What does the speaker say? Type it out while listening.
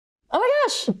Oh my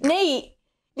gosh, Nate,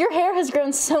 your hair has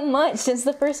grown so much since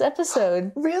the first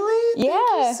episode. Really? Yeah.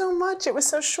 Thank you so much. It was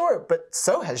so short, but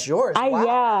so has yours. Wow.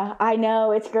 Yeah, I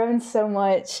know. It's grown so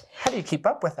much. How do you keep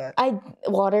up with it?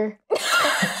 Water.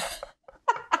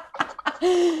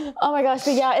 Oh my gosh,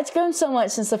 but yeah, it's grown so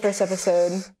much since the first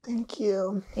episode. Thank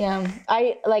you. Yeah,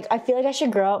 I feel like I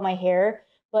should grow out my hair,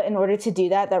 but in order to do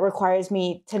that, that requires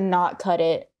me to not cut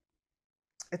it.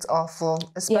 It's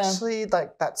awful, especially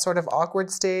like that sort of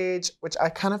awkward stage, which I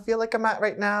kind of feel like I'm at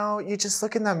right now. You just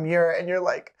look in the mirror and you're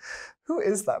like, who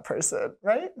is that person,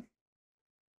 right?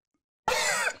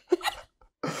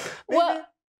 Well,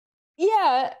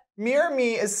 yeah. Mirror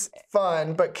me is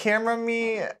fun, but camera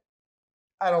me,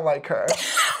 I don't like her.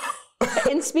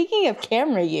 And speaking of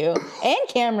camera you and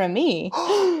camera me,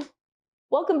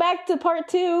 welcome back to part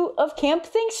 2 of Camp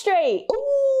Think Straight.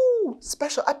 Ooh,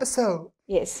 special episode.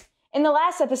 Yes. In the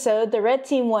last episode, the red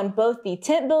team won both the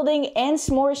tent building and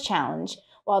s'mores challenge,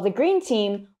 while the green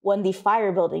team won the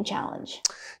fire building challenge.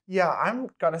 Yeah, I'm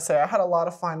gonna say I had a lot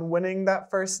of fun winning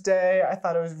that first day. I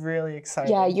thought it was really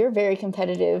exciting. Yeah, you're very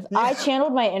competitive. Yeah. I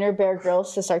channeled my inner Bear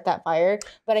Grylls to start that fire,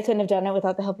 but I couldn't have done it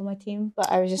without the help of my team.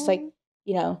 But I was just like,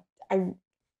 you know,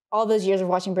 all those years of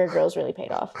watching Bear Grylls really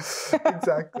paid off.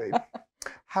 Exactly.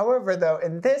 However, though,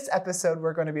 in this episode,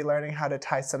 we're going to be learning how to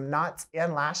tie some knots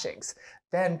and lashings,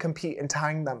 then compete in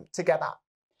tying them together.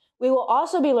 We will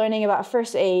also be learning about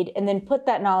first aid and then put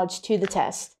that knowledge to the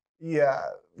test. Yeah,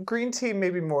 green team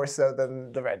maybe more so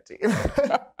than the red team.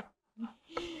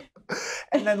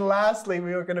 And then lastly,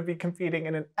 we are going to be competing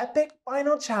in an epic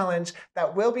final challenge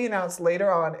that will be announced later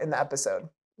on in the episode.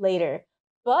 Later.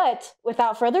 But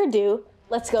without further ado,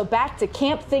 let's go back to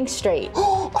Camp Think Straight.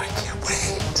 Oh, I can't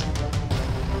wait.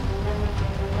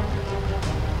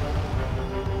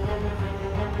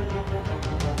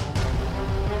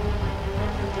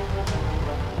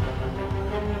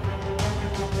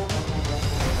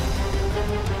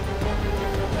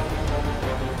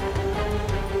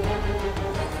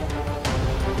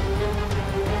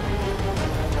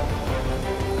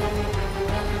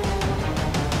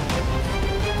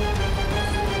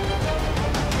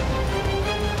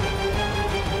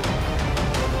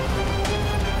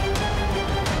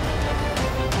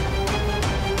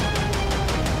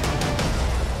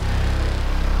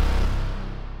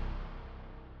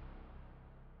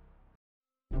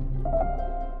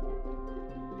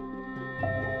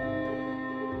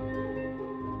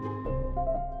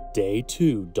 Day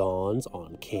 2 dawns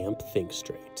on Camp Think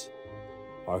Straight.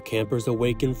 Our campers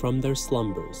awaken from their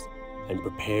slumbers and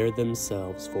prepare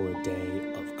themselves for a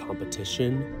day of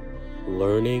competition,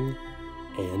 learning,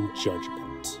 and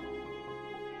judgment.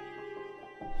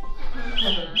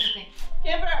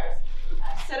 Campers,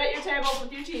 sit at your tables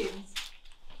with your teams.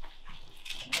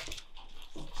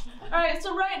 Alright,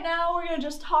 so right now we're going to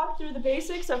just talk through the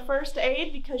basics of first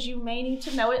aid because you may need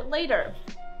to know it later.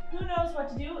 Who knows what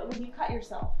to do when you cut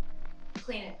yourself?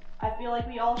 Clean it. I feel like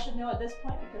we all should know at this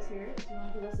point because here it is. You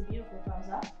want to give us a beautiful thumbs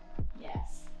up?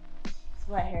 Yes. That's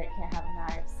why hair can't have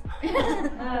knives.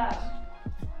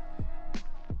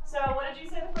 So what did you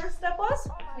say the first step was?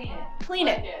 Clean it. Clean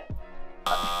it.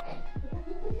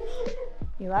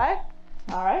 Eli?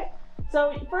 Alright.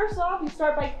 So first off, you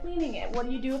start by cleaning it. What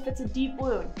do you do if it's a deep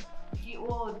wound?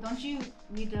 Well, don't you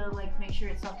need to like make sure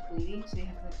it stops bleeding, so you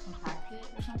have to like compact it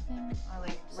or something? Or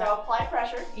like So apply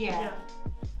pressure. Yeah.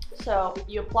 So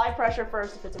you apply pressure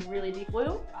first if it's a really deep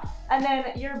wound, and then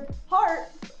your part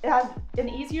has an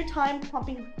easier time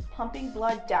pumping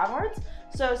blood downwards.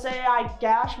 So say I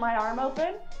gash my arm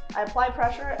open, I apply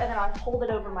pressure, and then I hold it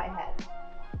over my head.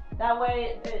 That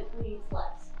way it bleeds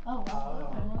less. Oh,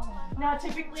 wow. Now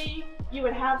typically you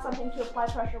would have something to apply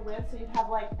pressure with, so you'd have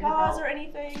like gauze or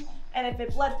anything, and if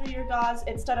it bled through your gauze,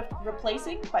 instead of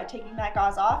replacing by taking that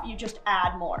gauze off, you just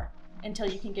add more until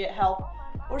you can get help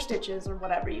or stitches or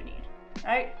whatever you need,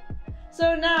 right?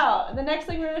 So now, the next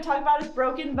thing we're going to talk about is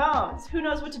broken bones. Who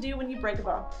knows what to do when you break a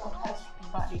bone? Don't touch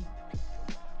your body.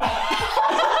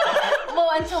 Well,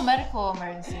 until medical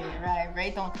emergency,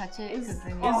 right? Don't touch it.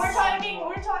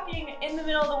 We're talking in the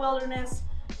middle of the wilderness.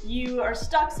 You are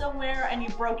stuck somewhere and you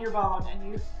broke your bone and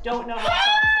you don't know what's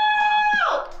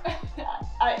going on.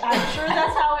 I'm sure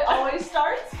that's how it always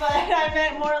starts, but I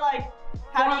meant more like,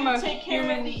 how do you take care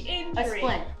of the injury? A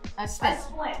splint. A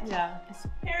splint. Yeah.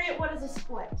 Harriet, what is a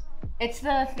splint? It's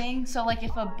the thing, so like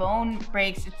if a bone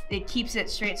breaks, it keeps it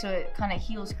straight so it kind of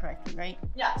heals correctly, right?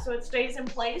 Yeah, so it stays in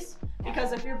place,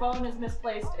 because if your bone is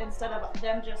misplaced, instead of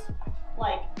them just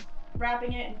like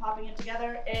wrapping it and popping it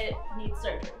together, it needs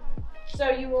surgery. So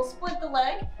you will split the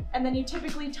leg, and then you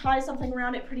typically tie something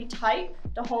around it pretty tight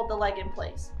to hold the leg in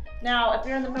place. Now, if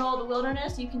you're in the middle of the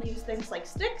wilderness, you can use things like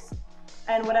sticks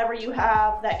and whatever you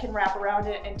have that can wrap around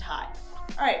it and tie.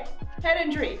 All right, head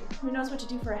injury. Who knows what to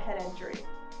do for a head injury?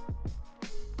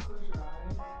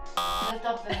 Lift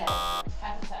up the head.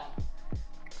 Count to 10.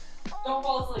 Don't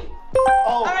fall asleep. Oh.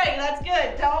 All right, that's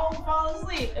good. Don't fall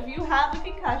asleep. If you have a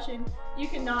concussion, you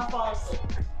cannot fall asleep.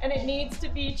 And it needs to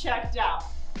be checked out.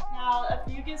 Now,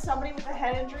 if you get somebody with a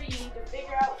head injury, you need to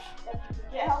figure out if you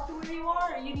can get help to where you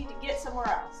are or you need to get somewhere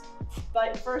else.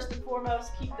 But first and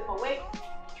foremost, keep them awake.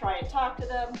 Try and talk to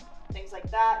them, things like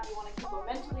that. You want to keep them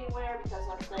mentally aware because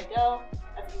once they go,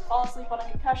 if you fall asleep on a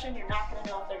concussion, you're not going to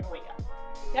know if they're going to wake up.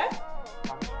 Okay?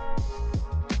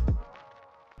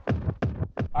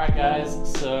 Alright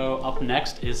guys, so up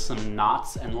next is some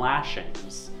knots and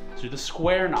lashings. So the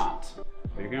square knot.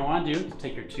 What you're going to want to do is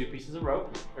take your two pieces of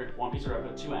rope, or one piece of rope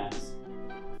with two ends.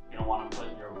 You're going to want to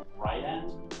put your right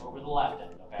end over the left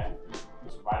end, okay?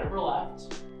 So right over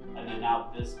left, and then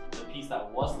now the piece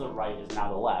that was the right is now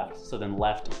the left, so then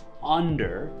left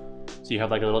under. So you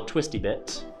have like a little twisty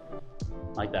bit,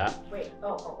 like that. Wait,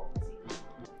 I see.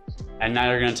 And now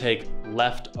you're going to take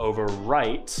left over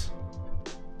right,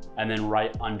 and then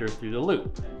right under through the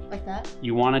loop. Like that?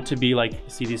 You want it to be like,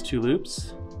 see these two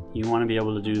loops? You want to be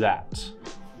able to do that.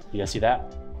 You guys see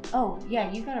that? Oh,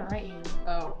 yeah, you got it right.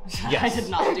 Oh, Yes. I did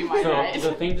not do mine So right.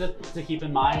 the thing to keep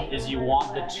in mind is you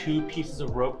want the two pieces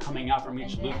of rope coming out from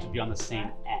each loop to be on the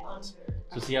same end.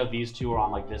 So see how these two are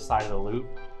on like this side of the loop?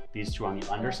 These two on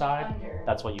the underside?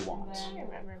 That's what you want.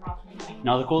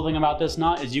 Now the cool thing about this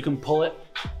knot is you can pull it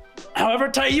however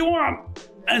tight you want,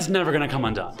 and it's never gonna come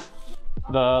undone.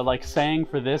 The like saying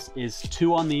for this is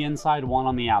 2 on the inside, 1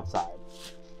 on the outside.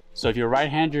 So if you're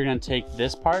right-handed, you're gonna take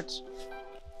this part,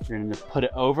 you're gonna put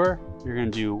it over, you're gonna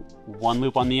do 1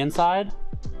 loop on the inside,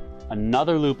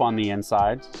 another loop on the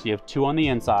inside, so you have 2 on the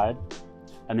inside,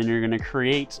 and then you're gonna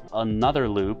create another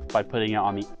loop by putting it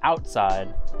on the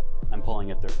outside and pulling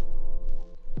it through.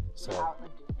 So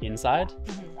inside,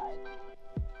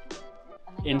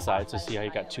 inside, so see how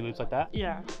you got 2 loops like that?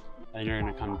 Yeah. And you're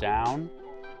gonna come down,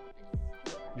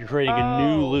 you're creating a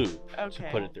new loop to okay.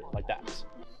 put it through, like that.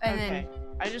 And Okay.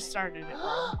 I just started it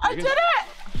wrong. I did it!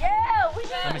 Yeah, we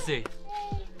did Let me see.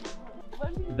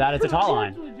 That is a taut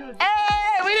line.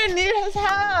 Hey, we didn't need his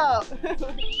help!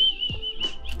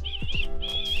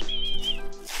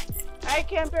 Alright,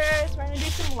 campers, we're gonna do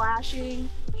some lashing.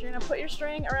 You're gonna put your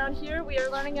string around here. We are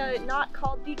learning a knot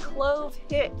called the clove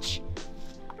hitch.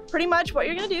 Pretty much what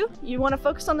you're gonna do, you wanna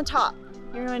focus on the top.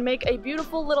 You're gonna make a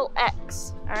beautiful little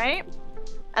X, alright?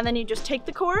 And then you just take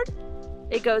the cord,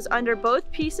 it goes under both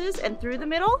pieces and through the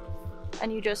middle,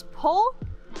 and you just pull,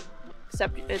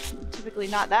 except it's typically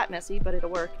not that messy, but it'll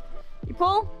work. You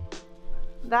pull,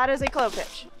 that is a clove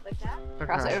hitch. Like that.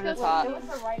 Cross it over the top,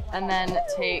 and then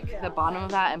take the bottom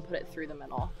of that and put it through the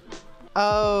middle.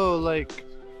 Oh, like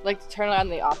Turn it on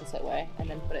the opposite way, and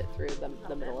then put it through the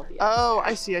middle of the oh,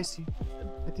 I see. I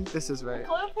think this is right.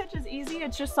 Clove hitch is easy.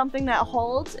 It's just something that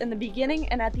holds in the beginning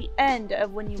and at the end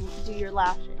of when you do your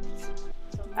lashings.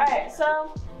 All right,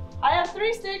 so I have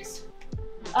 3 sticks.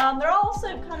 They're all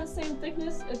kind of same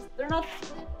thickness. They're not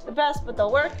the best, but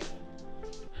they'll work.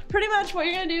 Pretty much what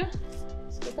you're gonna do,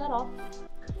 let's get that off.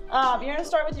 You're gonna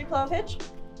start with your clove hitch.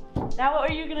 Now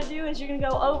what you're gonna do is you're gonna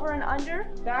go over and under,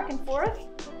 back and forth,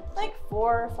 like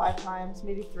 4 or 5 times,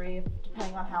 maybe 3,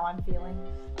 depending on how I'm feeling.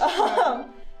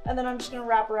 And then I'm just gonna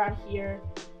wrap around here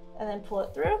and then pull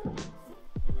it through.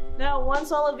 Now,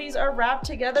 once all of these are wrapped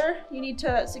together, you need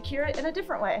to secure it in a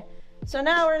different way. So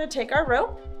now we're gonna take our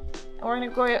rope and we're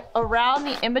gonna go around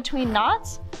the in-between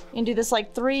knots and do this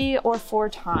like 3 or 4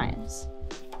 times.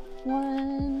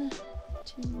 1,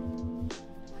 2.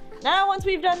 Now, once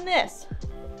we've done this,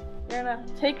 you're gonna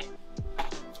take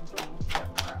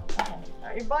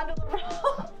your bundle of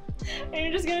rope and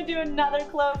you're just gonna do another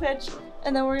clove hitch,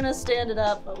 and then we're gonna stand it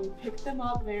up, but we pick them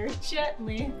up very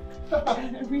gently.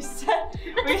 And we set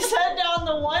down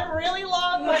the one really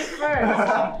long one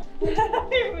first. We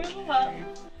move them up,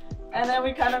 and then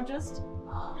we kind of just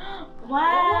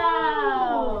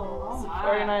wow.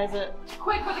 Organize it.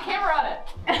 Quick, put the camera on it.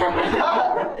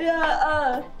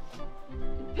 Yeah.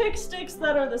 Pick sticks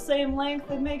that are the same length.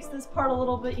 It makes this part a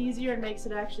little bit easier and makes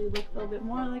it actually look a little bit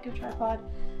more like a tripod.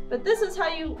 But this is how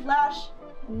you lash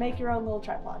and make your own little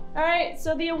tripod. All right,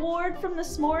 so the award from the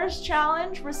S'mores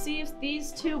Challenge receives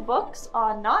these 2 books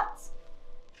on knots,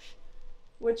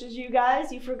 which is you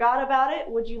guys, you forgot about it.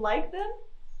 Would you like them?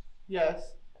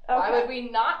 Yes. Okay. Why would we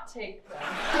not take them?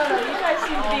 No, you guys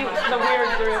seem to be the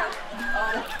weird group.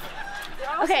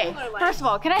 Okay, first of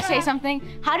all, can I say something?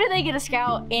 How do they get a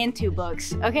scout and 2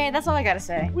 books? Okay, that's all I gotta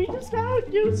say. We just gotta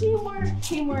do teamwork.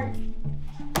 Teamwork.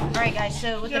 Alright guys,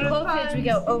 so with the clove hitch we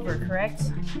go over,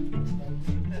 correct?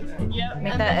 Yep.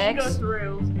 Make and that then you X? go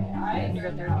through.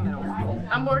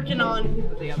 I'm working on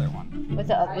the other one. With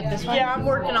this one? Yeah, I'm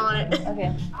working on it.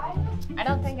 Okay. I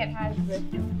don't think it has the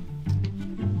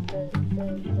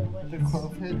The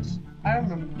clove hitch. I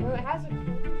remember. No, it has a.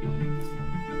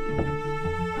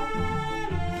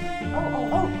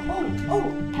 Oh,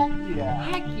 heck yeah.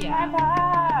 Heck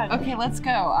yeah. Okay, let's go.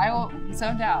 I will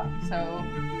zoned out, so.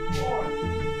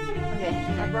 Okay.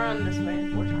 I've run this way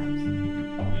 4 times.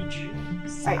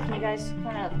 Alright, can you guys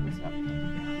kind of listen up?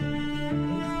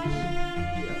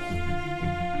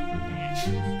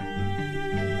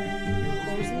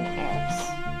 There's an X.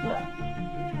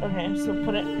 Okay, so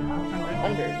put it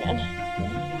under again.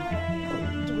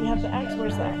 Do we have the X?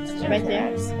 Where's the X? Right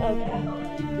there. Okay.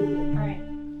 Alright.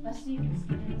 Let's see.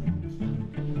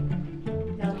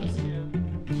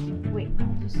 Wait,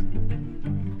 just.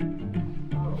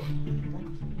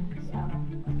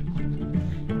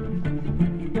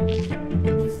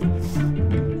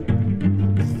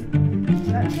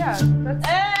 Yeah, that's.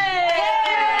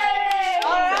 Hey!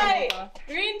 All right,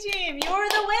 green team, you're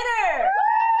the winner.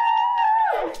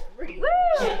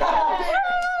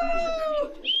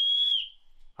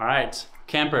 All right,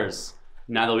 campers,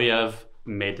 now that we have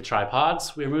made the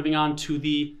tripods, we are moving on to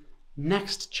the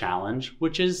next challenge,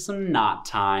 which is some knot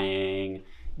tying.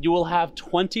 You will have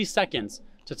 20 seconds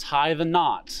to tie the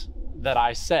knot that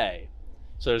I say.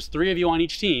 So there's 3 of you on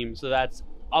each team, so that's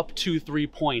up to 3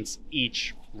 points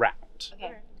each round.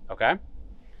 Okay. Okay?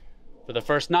 For the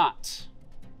first knot,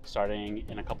 starting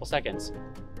in a couple seconds,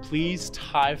 please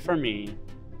tie for me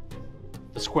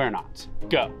the square knot.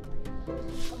 Go.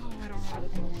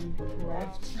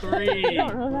 Three,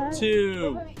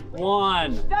 2,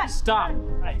 1, stop.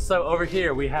 Right, so over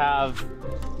here we have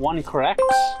 1 correct.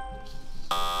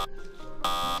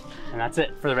 And that's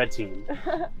it for the red team.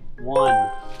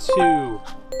 1, 2,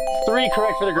 3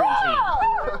 correct for the green team.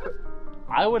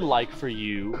 I would like for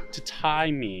you to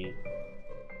tie me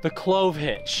the clove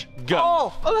hitch.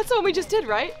 Go. Oh, that's the one we just did,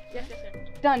 right? Yes.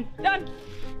 Done. Done.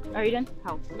 Are you done?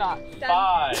 How? Not.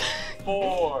 5,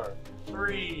 4,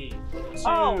 3,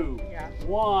 2,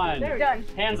 1. There we Done.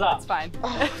 Hands up. That's fine.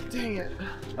 Oh, dang it.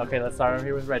 Okay, let's start over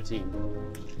here with red team.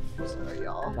 Sorry,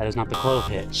 y'all. That is not the clove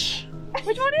hitch.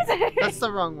 Which one is it? That's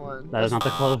the wrong one. That is not the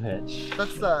clove hitch.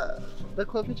 That's the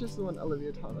clove hitch is the one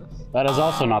Olivia taught us. That is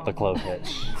also not the clove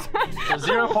hitch. So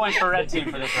 0 points for red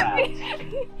team for this round.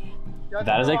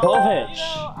 That is a clove hitch.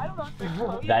 I don't know if it's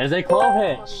close. That is a clove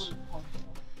hitch.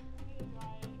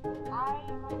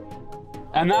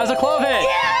 And that is a clove hitch.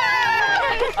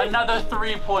 Another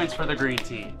 3 points for the green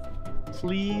team.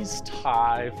 Please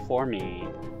tie for me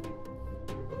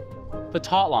the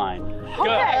taut line. Go.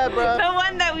 Yeah, bro. The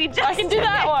one that we just I can do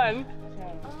that one.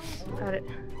 Got it.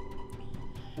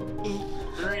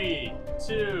 3,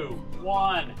 2,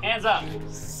 1. Hands up.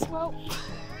 Well.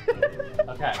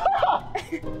 Okay.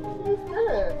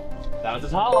 That was a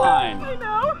taut line. I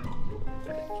know.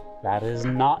 That is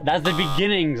not. That's the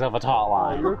beginnings of a taut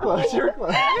line. You're close, you're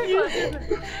close.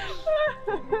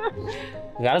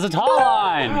 That is a taut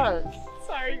line. God.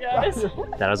 Sorry, guys.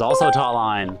 That is also a taut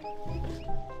line.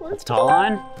 That's a taut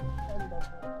line.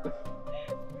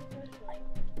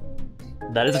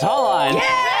 That is a taut line.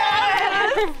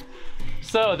 Yes!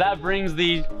 So that brings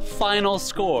the final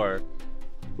score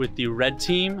with the red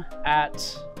team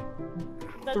at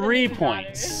 3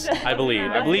 points, I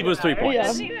believe. I believe it was 3 points. It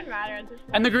doesn't even matter at this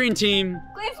point. And the green team,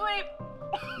 Clean sweep.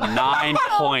 9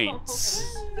 points.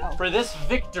 For this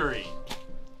victory,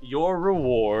 your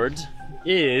reward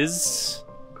is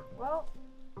Well,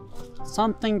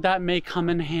 something that may come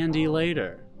in handy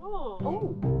later.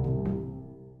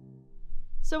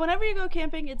 So whenever you go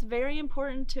camping, it's very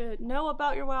important to know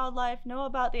about your wildlife, know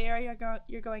about the area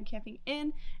you're going camping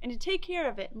in, and to take care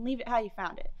of it and leave it how you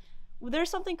found it. Well, there's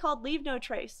something called leave no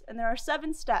trace, and there are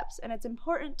 7 steps, and it's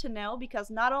important to know because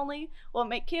not only will it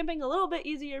make camping a little bit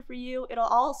easier for you, it'll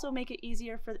also make it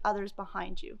easier for others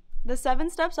behind you. The 7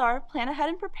 steps are plan ahead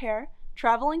and prepare,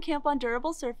 travel and camp on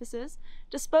durable surfaces,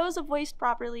 dispose of waste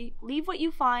properly, leave what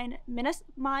you find,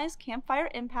 minimize campfire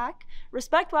impact,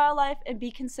 respect wildlife, and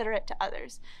be considerate to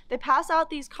others. They pass out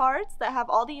these cards that have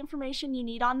all the information you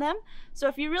need on them, so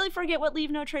if you really forget what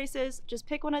leave no trace is, just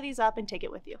pick one of these up and take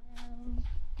it with you.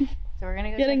 So we're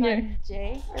gonna go Get in check here. on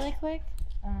Jay really quick.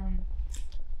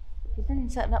 He's been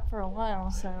setting up for a while,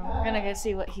 so we're gonna go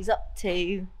see what he's up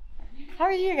to. How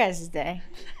are your guys' day?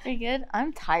 Pretty good?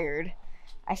 I'm tired.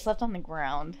 I slept on the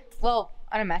ground. Well,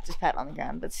 on a mattress pad on the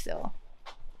ground, but still.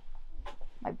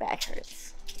 My back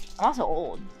hurts. I'm also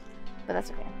old, but that's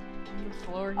okay. on the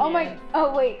floor Oh my. here.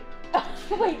 Oh wait.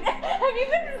 Wait. Have you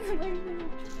been?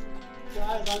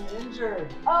 Guys, I'm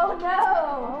injured. Oh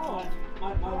no.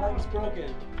 My leg's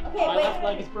broken. Okay, My wait. left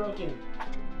leg is broken.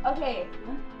 Okay.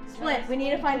 Splint. We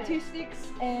need to find 2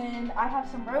 sticks, and I have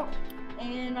some rope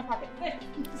in my pocket.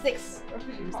 6.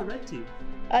 Who's the red team?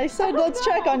 I said let's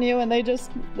check on you, and they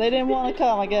didn't want to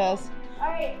come, I guess. All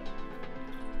right.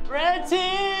 Red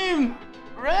team!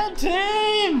 Red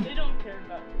team! They don't care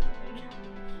about you.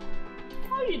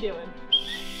 How are you doing?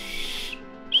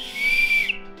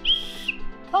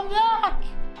 Come back!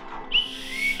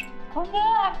 Come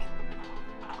back!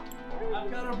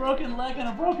 I've got a broken leg and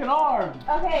a broken arm.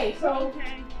 Okay. So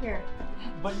here.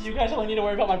 But you guys only need to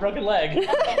worry about my broken leg.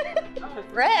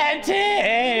 Red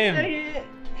team!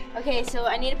 Okay. So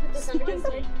I need to put this under his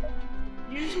leg.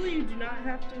 Usually you do not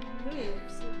have to move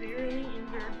severely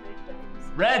injured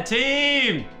victims. Red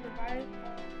team! Provide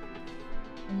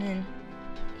And then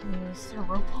can you use a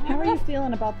rope? How are you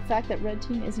feeling about the fact that Red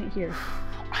Team isn't here?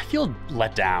 I feel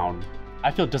let down.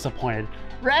 I feel disappointed.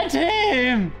 Red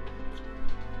team!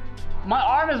 My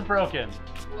arm is broken.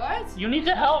 What? You need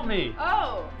to help me.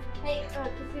 Oh. Hey,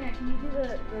 Christina, can you do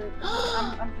the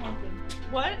I'm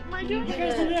panicking. What am I doing? You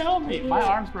guys need to help me. My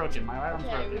arm's broken. My right arm's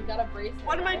Okay, broken. we've got a bracelet.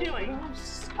 What am I doing?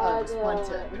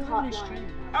 The top line.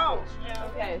 Oh, yeah.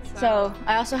 Okay, So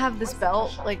I also have this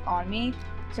belt like on me.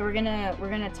 So we're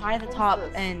gonna tie the top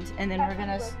end, and then we're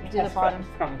gonna do the bottom.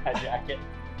 From my jacket.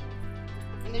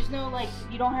 And there's no like,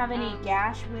 you don't have any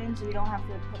gash wounds, so you don't have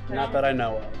to put Not that I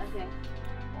know of. Okay.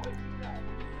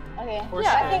 Okay. Or Yeah,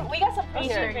 I something. think we got some pretty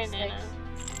Here. sturdy sticks.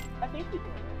 I think we did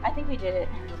it. I think we did it.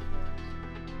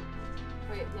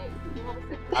 Wait, Nate, can you hold a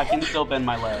stick? I can still bend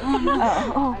my leg.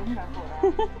 Oh.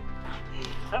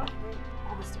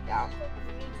 Hold the stick out.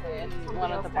 And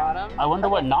one at the bottom. I wonder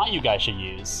what knot you guys should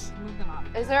use.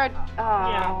 Is there a? Oh,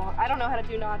 Yeah. I don't know how to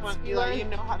do knots. You Yeah, learn? you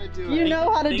know how to do You it.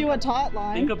 know how to think- do a taut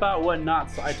line. Think about what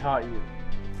knots I taught you.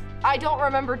 I don't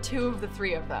remember 2 of the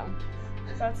 3 of them.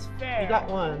 That's fair. You got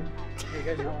one. You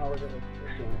guys know how we're doing.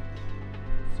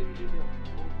 So you do the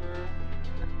over.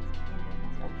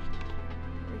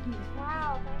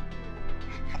 Wow,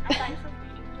 thank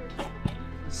you.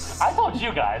 I told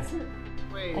you guys.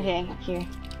 Wait. Okay, here.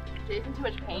 Jason's too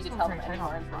much pain to tell them any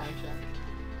more information.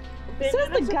 It says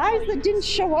the guys that didn't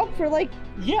show up for like.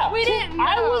 Yeah. We didn't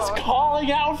I know. was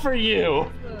calling out for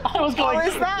you. I was going,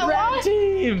 is that red why?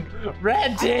 team!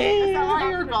 Red team! why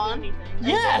you're gone?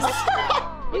 Yes!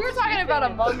 We were talking about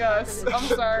Among Us. I'm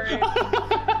sorry.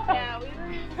 Yeah, we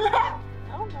were. I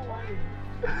don't know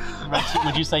why. Red team,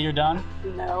 would you say you're done?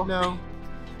 No. No,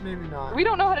 maybe not. We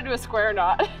don't know how to do a square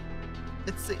knot.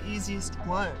 It's the easiest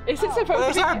one. Is it supposed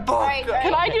There's to be? our book.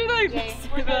 Can I do the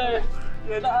Yeah,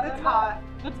 it's hot.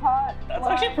 the tot? That's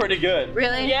actually pretty good.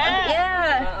 Really? Yeah.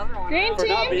 Yeah. Green For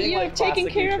not Team, being, you like, have taken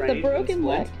classically care of the trained in broken Splint,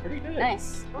 leg. Pretty good.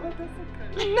 Nice.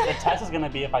 The test is gonna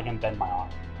be if I can bend my arm.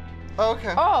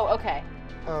 Okay. Oh, okay.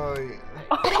 Oh, yeah.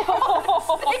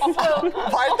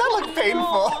 Why did that look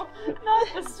painful? Not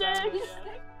the sticks.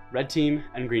 Red team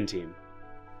and green team,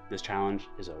 this challenge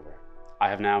is over. I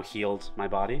have now healed my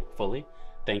body fully.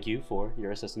 Thank you for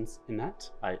your assistance in that.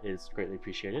 It is greatly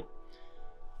appreciated.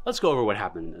 Let's go over what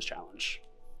happened in this challenge.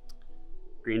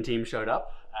 Green team showed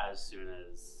up as soon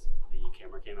as the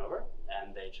camera came over,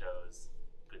 and they chose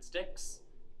good sticks,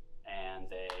 and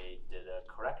they did a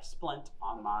correct splint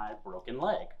on my broken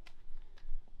leg.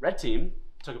 Red team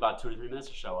took about 2 to 3 minutes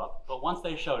to show up, but once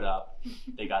they showed up,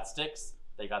 they got sticks,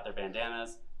 they got their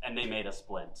bandanas, and they made a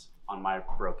splint on my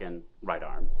broken right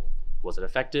arm. Was it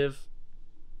effective?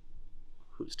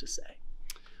 Who's to say?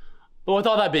 But with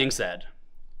all that being said,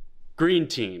 green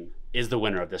team is the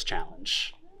winner of this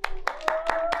challenge.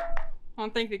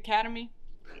 Want to thank the Academy?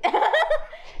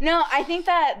 No, I think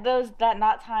that that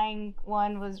knot tying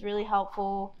one was really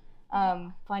helpful.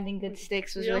 Finding good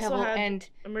sticks was We really also helpful, had and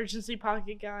emergency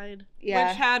pocket guide. yeah,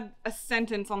 Which had a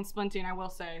sentence on splinting, I will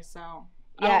say, so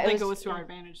I Yeah, don't it think it was- was to our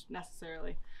advantage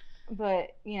necessarily.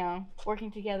 but you know,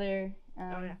 working together,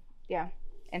 yeah. yeah,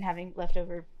 and having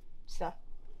leftover stuff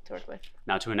to work with.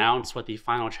 Now to announce what the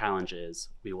final challenge is,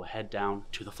 we will head down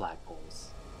to the flagpoles.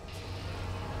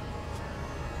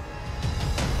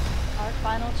 Our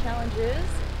final challenge is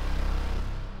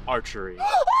Archery.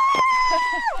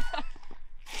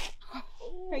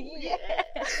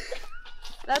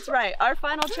 That's right. Our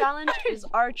final challenge is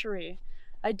archery.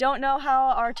 I don't know how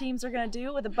our teams are going to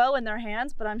do with a bow in their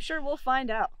hands, but I'm sure we'll find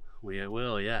out. We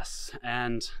will, yes.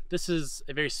 And this is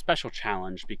a very special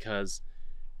challenge because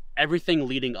everything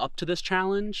leading up to this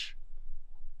challenge,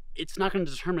 it's not going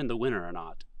to determine the winner or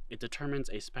not. It determines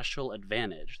a special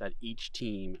advantage that each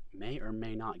team may or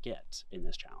may not get in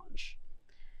this challenge.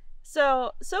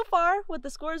 So far, what the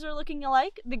scores are looking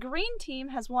like, the green team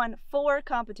has won 4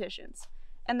 competitions,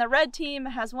 and the red team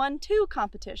has won 2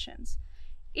 competitions.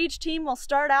 Each team will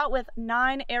start out with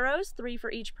 9 arrows, 3 for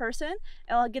each person,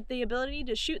 and will get the ability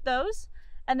to shoot those.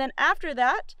 And then after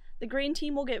that, the green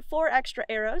team will get 4 extra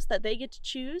arrows that they get to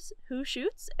choose who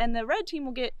shoots, and the red team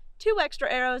will get 2 extra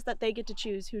arrows that they get to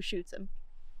choose who shoots them.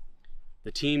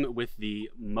 The team with the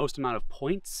most amount of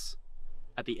points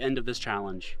at the end of this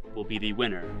challenge will be the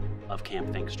winner of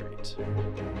Camp Think Straight.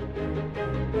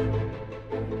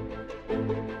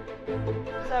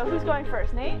 So who's going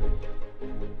first, Nate?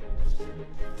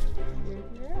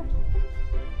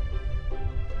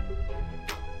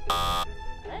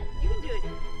 You can do it.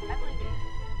 I believe you.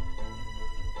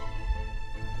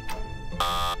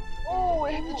 Oh,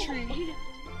 it hit the tree.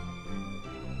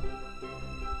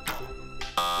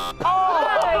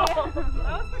 Oh!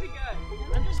 That was pretty good.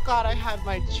 I'm just glad I had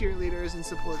my cheerleaders and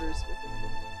supporters with me.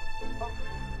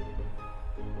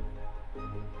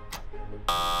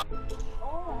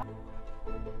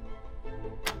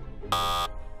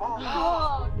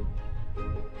 Oh.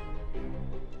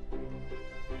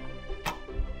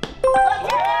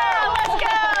 Yeah, let's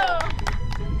go!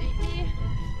 Maybe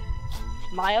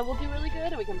Maya will do really good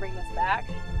and we can bring this back.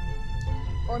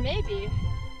 Or maybe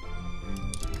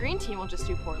green team will just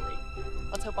do poorly.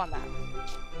 Let's hope on that.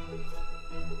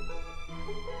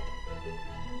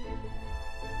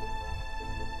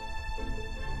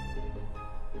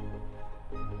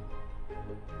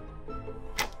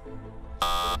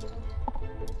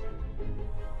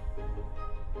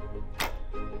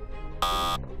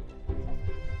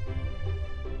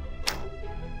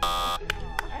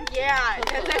 Yeah,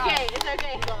 it's okay. It's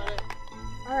okay.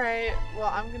 Alright,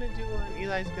 well, I'm gonna do one.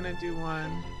 Eli's gonna do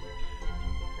one.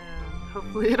 And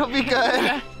hopefully it'll be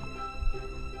good.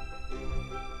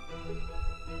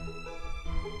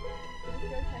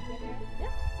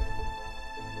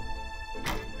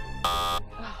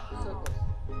 So close.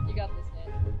 You got this,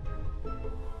 man.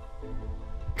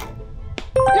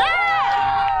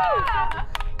 Yeah!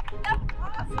 That's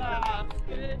awesome!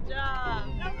 Good job!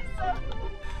 That was so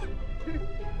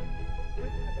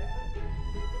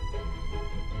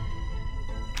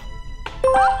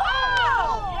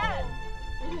Oh! Yes!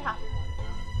 Yeah.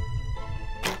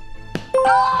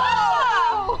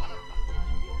 Oh!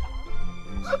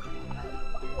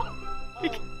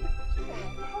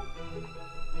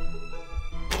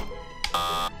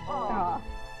 Oh.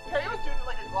 Carrie was doing it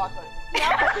like a Glock.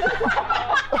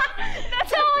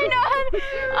 That's all I know.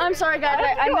 I'm sorry, guys.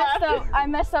 I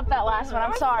messed up that last one.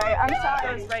 I'm sorry. I'm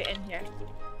sorry. Goes right in here.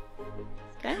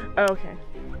 Okay. Okay.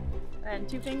 And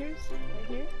 2 fingers right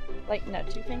here. Like, no,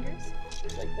 2 fingers.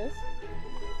 Just like this.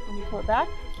 And you pull it back.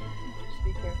 Just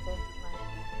be careful.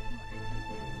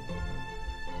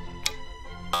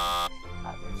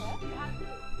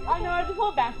 Oh no, I have to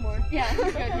pull it back more. Yeah,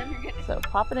 you're good. You're good. So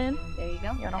pop it in. There you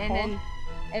go. You wanna and hold?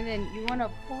 then you want to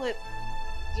pull it.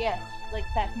 Yes, like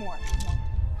back more.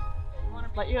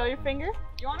 Let you know your finger.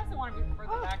 You honestly want to be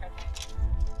further back, I think.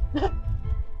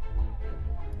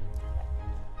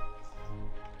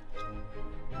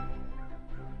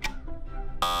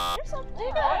 There's something.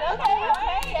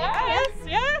 Okay. Yes.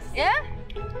 Yes. Yeah.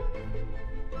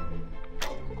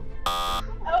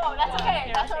 Oh, that's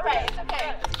okay. That's alright. It's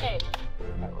okay. It's okay.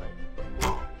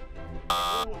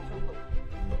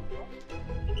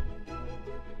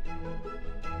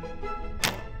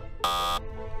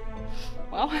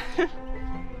 Well,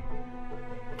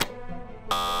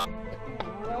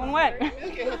 that one went.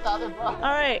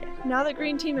 Alright, now that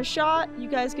green team is shot, you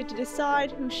guys get to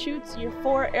decide who shoots your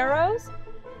 4 arrows.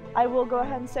 I will go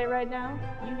ahead and say right now,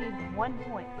 you need 1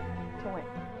 point to win.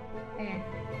 Okay.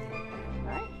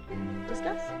 Alright,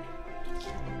 discuss. Who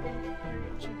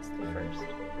shoots the first?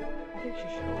 I think she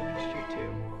should always shoot 2.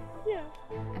 Yeah.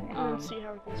 We'll see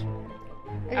how it goes from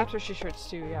there. After she shoots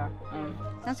 2, yeah.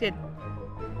 Sounds good.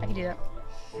 I can do that.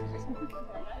 It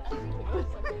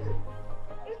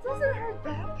doesn't hurt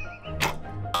that.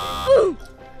 Ooh!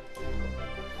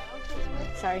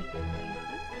 Sorry.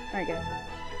 Alright, guys.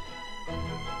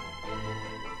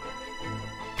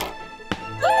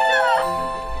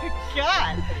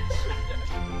 God!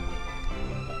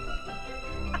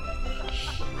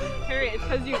 Harry, it's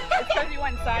because you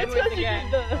went sideways It's 'cause you again.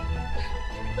 did the...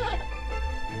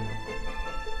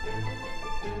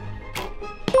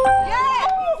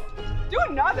 Yes! Do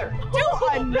another! Do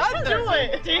another! Do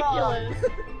it! Ridiculous.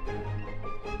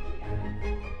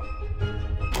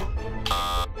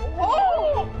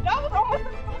 Oh! That was almost a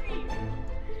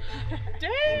 3!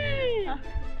 Dang!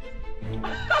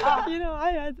 You know,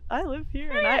 I live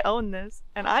here and I own this,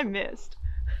 and I missed.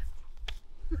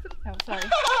 Oh, sorry.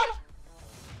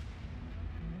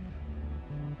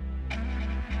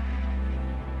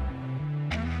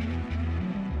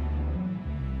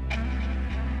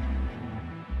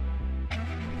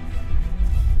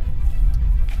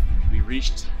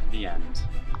 reached the end.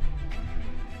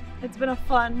 It's been a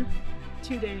fun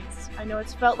 2 days. I know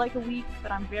it's felt like a week,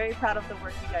 but I'm very proud of the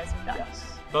work you guys have done. Yes.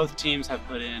 Both teams have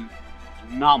put in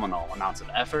phenomenal amounts of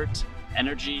effort,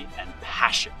 energy, and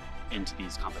passion into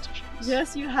these competitions.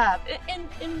 Yes, you have,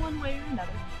 in one way or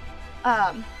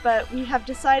another. But we have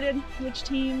decided which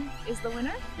team is the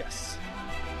winner, Yes.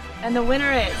 and the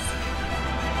winner is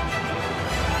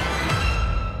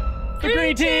The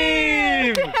green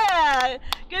team! Yeah!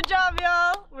 Good job,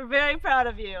 y'all. We're very proud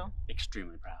of you.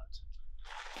 Extremely proud.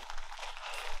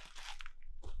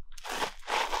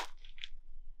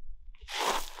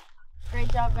 Great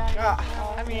job, guys.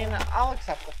 I mean, I'll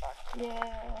accept the fact.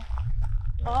 Yeah.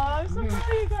 Oh, I'm so proud of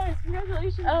you guys.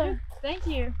 Congratulations. Oh, thank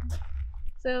you.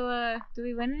 So, do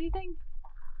we win anything?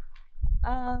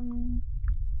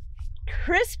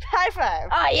 Crisp high five.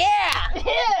 Oh, yeah!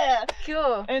 Yeah.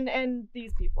 Cool. And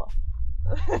these people.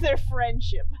 Their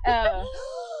friendship. Oh.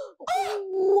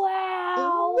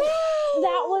 Wow!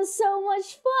 That was so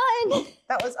much fun!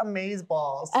 That was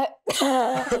amazeballs.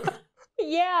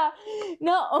 Yeah,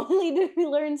 not only did we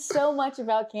learn so much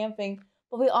about camping,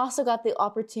 but we also got the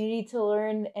opportunity to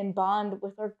learn and bond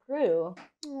with our crew.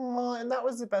 Oh, and that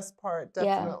was the best part,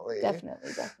 definitely. Yeah,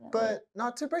 definitely. But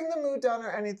not to bring the mood down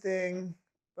or anything,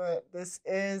 but this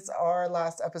is our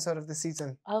last episode of the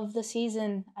season.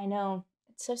 I know.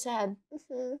 It's so sad.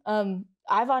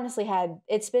 I've honestly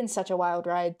it's been such a wild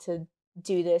ride to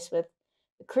do this with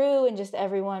the crew and just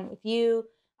everyone with you.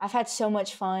 I've had so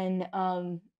much fun.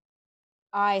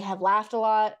 I have laughed a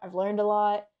lot. I've learned a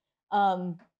lot.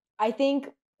 I think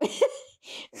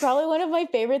probably one of my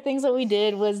favorite things that we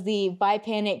did was the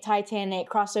Bipanic Titanic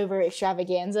crossover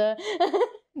extravaganza.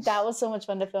 That was so much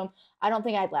fun to film. I don't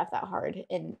think I'd laughed that hard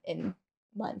in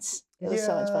months. It was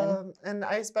so much fun. And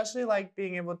I especially like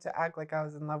being able to act like I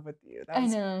was in love with you. That I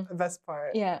was know. the best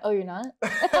part. Yeah. Oh, you're not?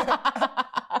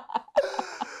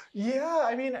 Yeah,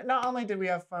 I mean, not only did we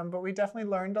have fun, but we definitely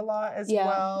learned a lot as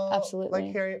well. Absolutely.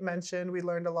 Like Harriet mentioned, we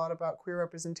learned a lot about queer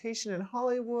representation in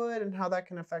Hollywood and how that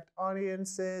can affect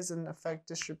audiences and affect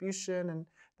distribution. And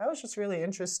that was just really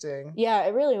interesting. Yeah,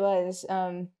 it really was.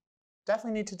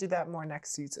 Definitely need to do that more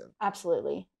next season.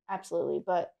 Absolutely.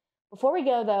 But before we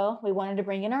go, though, we wanted to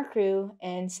bring in our crew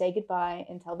and say goodbye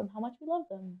and tell them how much we love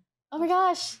them. Oh my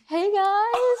gosh. Hey,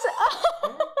 guys.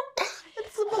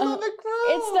 It's the beloved crew.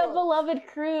 It's the beloved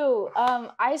crew.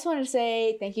 I just wanted to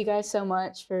say thank you guys so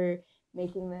much for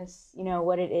making this,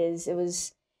 what it is.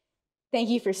 Thank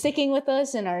you for sticking with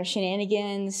us and our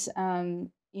shenanigans.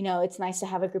 It's nice to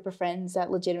have a group of friends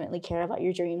that legitimately care about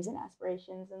your dreams and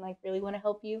aspirations and really want to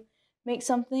help you make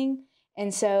something.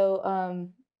 And so,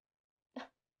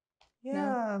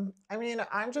 yeah, I mean,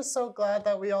 I'm just so glad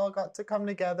that we all got to come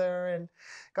together and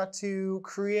got to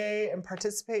create and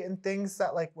participate in things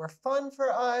that were fun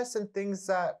for us and things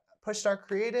that pushed our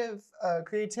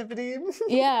creativity.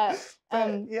 Yeah.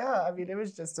 Yeah, I mean, it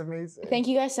was just amazing. Thank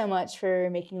you guys so much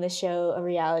for making this show a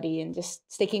reality and just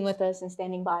sticking with us and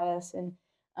standing by us.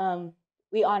 And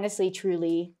we honestly,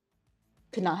 truly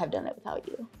could not have done it without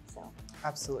you. So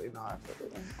absolutely not.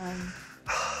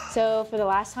 So for the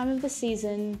last time of the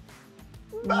season,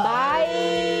 bye.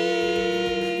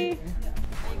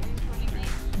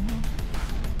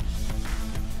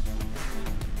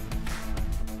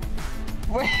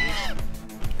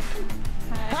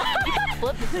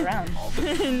 Flip this around.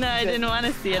 No, I didn't want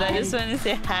to see it. I just wanted to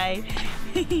say hi.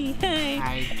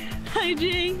 Hi. Hi,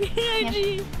 Jing. Hi,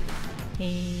 Jing.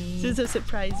 This is a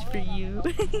surprise for you.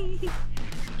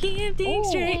 Camp Think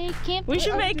Straight. We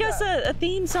should make us a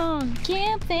theme song.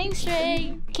 Camp Think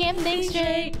Straight. Camp Think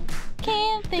Straight.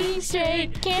 Camp Think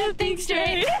Straight. Camp Think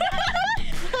Straight.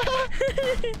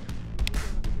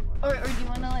 Or do you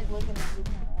want to look at the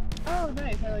Oh,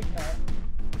 nice. I like that.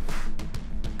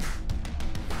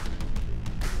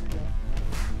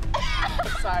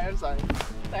 I'm sorry.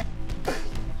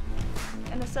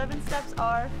 And the 7 steps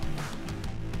are...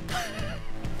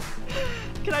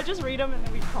 Can I just read them and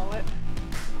then we call it?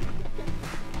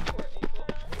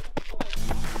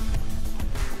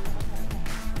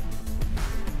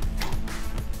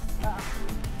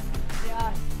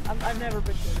 Yeah, I've never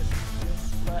been good at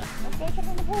this, but let's go check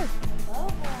on the board.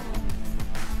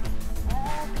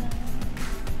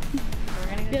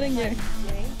 We're gonna Getting there.